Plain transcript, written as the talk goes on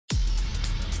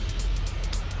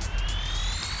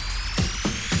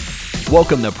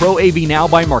Welcome to Pro AV Now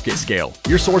by MarketScale,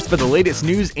 your source for the latest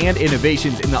news and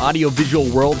innovations in the audiovisual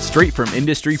world straight from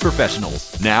industry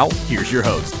professionals. Now, here's your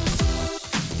host.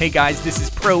 Hey guys, this is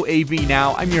Pro AV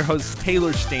Now. I'm your host,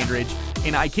 Taylor Standridge,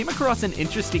 and I came across an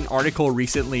interesting article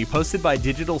recently posted by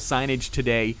Digital Signage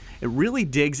Today. It really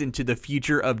digs into the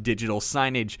future of digital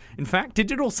signage. In fact,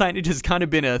 digital signage has kind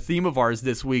of been a theme of ours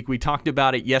this week. We talked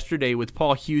about it yesterday with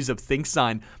Paul Hughes of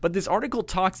ThinkSign, but this article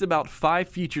talks about 5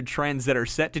 future trends that are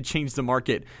set to change the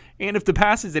market. And if the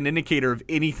past is an indicator of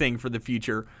anything for the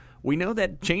future, we know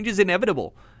that change is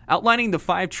inevitable. Outlining the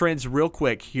 5 trends real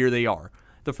quick, here they are.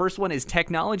 The first one is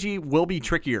technology will be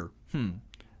trickier.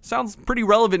 Sounds pretty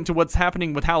relevant to what's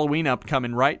happening with Halloween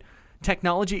upcoming, right?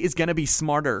 Technology is going to be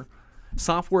smarter.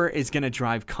 Software is going to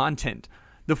drive content.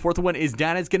 The fourth one is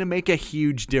data is going to make a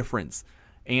huge difference.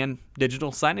 And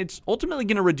digital signage ultimately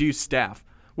going to reduce staff.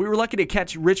 We were lucky to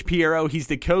catch Rich Piero. He's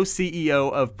the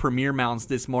co-CEO of Premier Mounts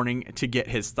this morning to get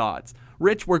his thoughts.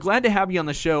 Rich, we're glad to have you on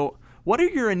the show. What are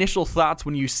your initial thoughts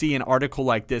when you see an article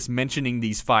like this mentioning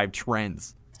these 5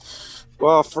 trends?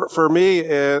 Well, for me,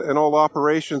 an old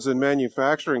operations and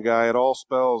manufacturing guy, it all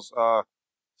spells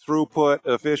throughput,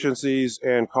 efficiencies,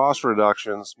 and cost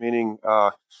reductions, meaning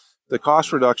the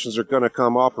cost reductions are going to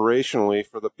come operationally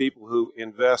for the people who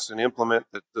invest and implement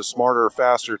the smarter,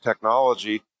 faster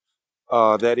technology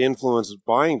that influences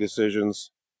buying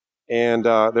decisions. And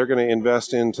they're going to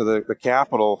invest into the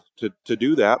capital to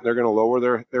do that. They're going to lower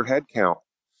their head count.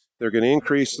 They're going to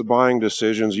increase the buying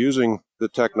decisions using the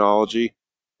technology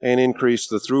and increase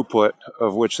the throughput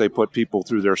of which they put people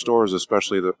through their stores,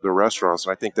 especially the restaurants.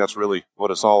 And I think that's really what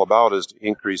it's all about, is to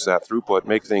increase that throughput,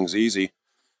 make things easy.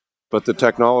 But the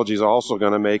technology is also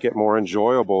going to make it more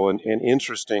enjoyable and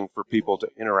interesting for people to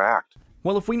interact.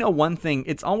 Well, if we know one thing,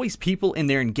 it's always people and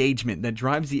their engagement that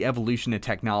drives the evolution of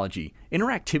technology.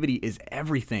 Interactivity is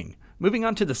everything. Moving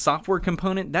on to the software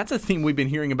component, that's a theme we've been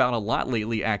hearing about a lot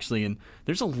lately, actually, and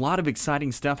there's a lot of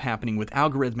exciting stuff happening with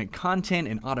algorithmic content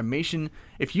and automation.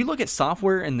 If you look at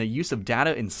software and the use of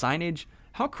data in signage,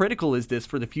 how critical is this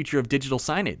for the future of digital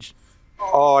signage?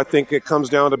 Oh, I think it comes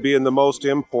down to being the most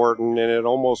important, and it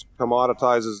almost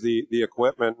commoditizes the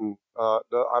equipment. And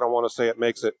I don't want to say it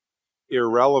makes it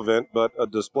irrelevant, but a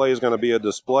display is going to be a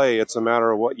display. It's a matter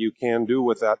of what you can do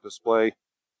with that display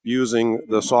using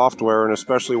the software, and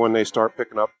especially when they start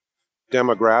picking up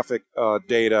demographic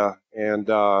data and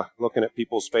looking at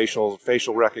people's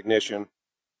facial recognition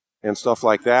and stuff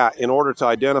like that, in order to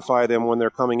identify them when they're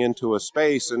coming into a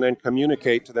space and then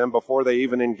communicate to them before they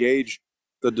even engage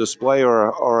the display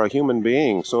or a human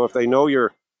being. So if they know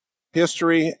your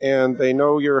history and they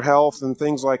know your health and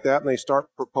things like that, and they start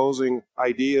proposing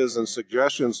ideas and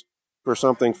suggestions for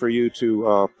something for you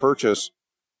to purchase,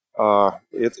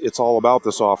 it's all about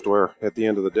the software at the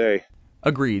end of the day.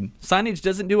 Agreed. Signage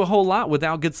doesn't do a whole lot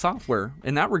without good software.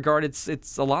 In that regard,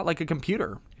 it's a lot like a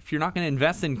computer. If you're not going to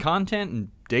invest in content and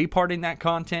day parting that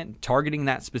content, targeting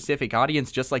that specific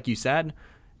audience, just like you said,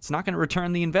 it's not going to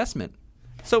return the investment.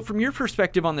 So from your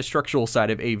perspective on the structural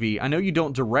side of AV, I know you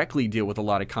don't directly deal with a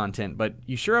lot of content, but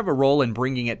you sure have a role in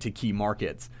bringing it to key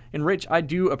markets. And Rich, I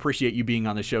do appreciate you being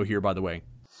on the show here, by the way.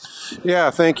 Yeah,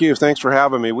 thank you. Thanks for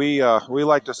having me. We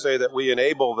like to say that we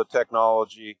enable the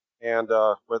technology, and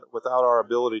without our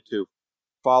ability to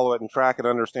follow it and track it,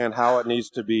 understand how it needs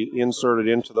to be inserted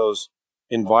into those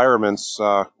environments,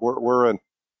 we're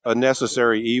a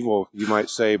necessary evil, you might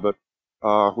say, but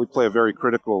we play a very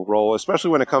critical role,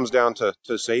 especially when it comes down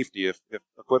to safety. If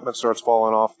equipment starts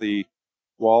falling off the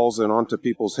walls and onto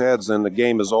people's heads, then the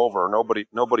game is over.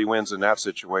 Nobody wins in that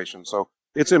situation. So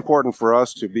it's important for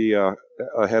us to be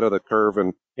ahead of the curve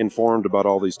and informed about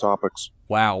all these topics.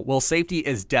 Wow. Well, safety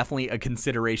is definitely a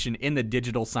consideration in the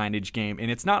digital signage game. And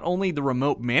it's not only the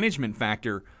remote management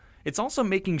factor, it's also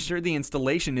making sure the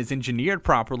installation is engineered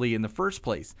properly in the first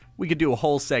place. We could do a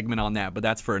whole segment on that, but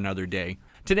that's for another day.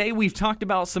 Today, we've talked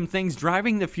about some things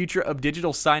driving the future of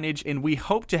digital signage, and we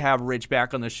hope to have Rich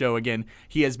back on the show again.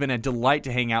 He has been a delight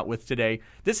to hang out with today.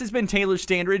 This has been Taylor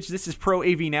Standridge. This is Pro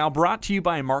AV Now, brought to you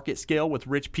by MarketScale with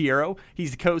Rich Piero.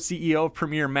 He's the co-CEO of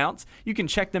Premier Mounts. You can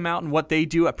check them out and what they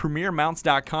do at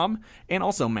premiermounts.com and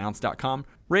also mounts.com.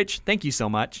 Rich, thank you so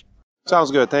much.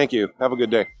 Sounds good. Thank you. Have a good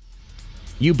day.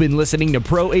 You've been listening to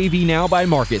Pro AV Now by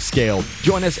MarketScale.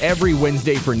 Join us every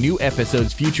Wednesday for new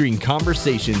episodes featuring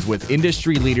conversations with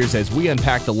industry leaders as we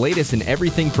unpack the latest in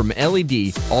everything from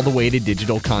LED all the way to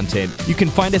digital content. You can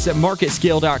find us at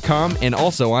marketscale.com and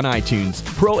also on iTunes.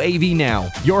 Pro AV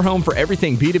Now, your home for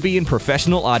everything B2B and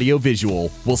professional audio visual.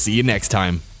 We'll see you next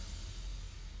time.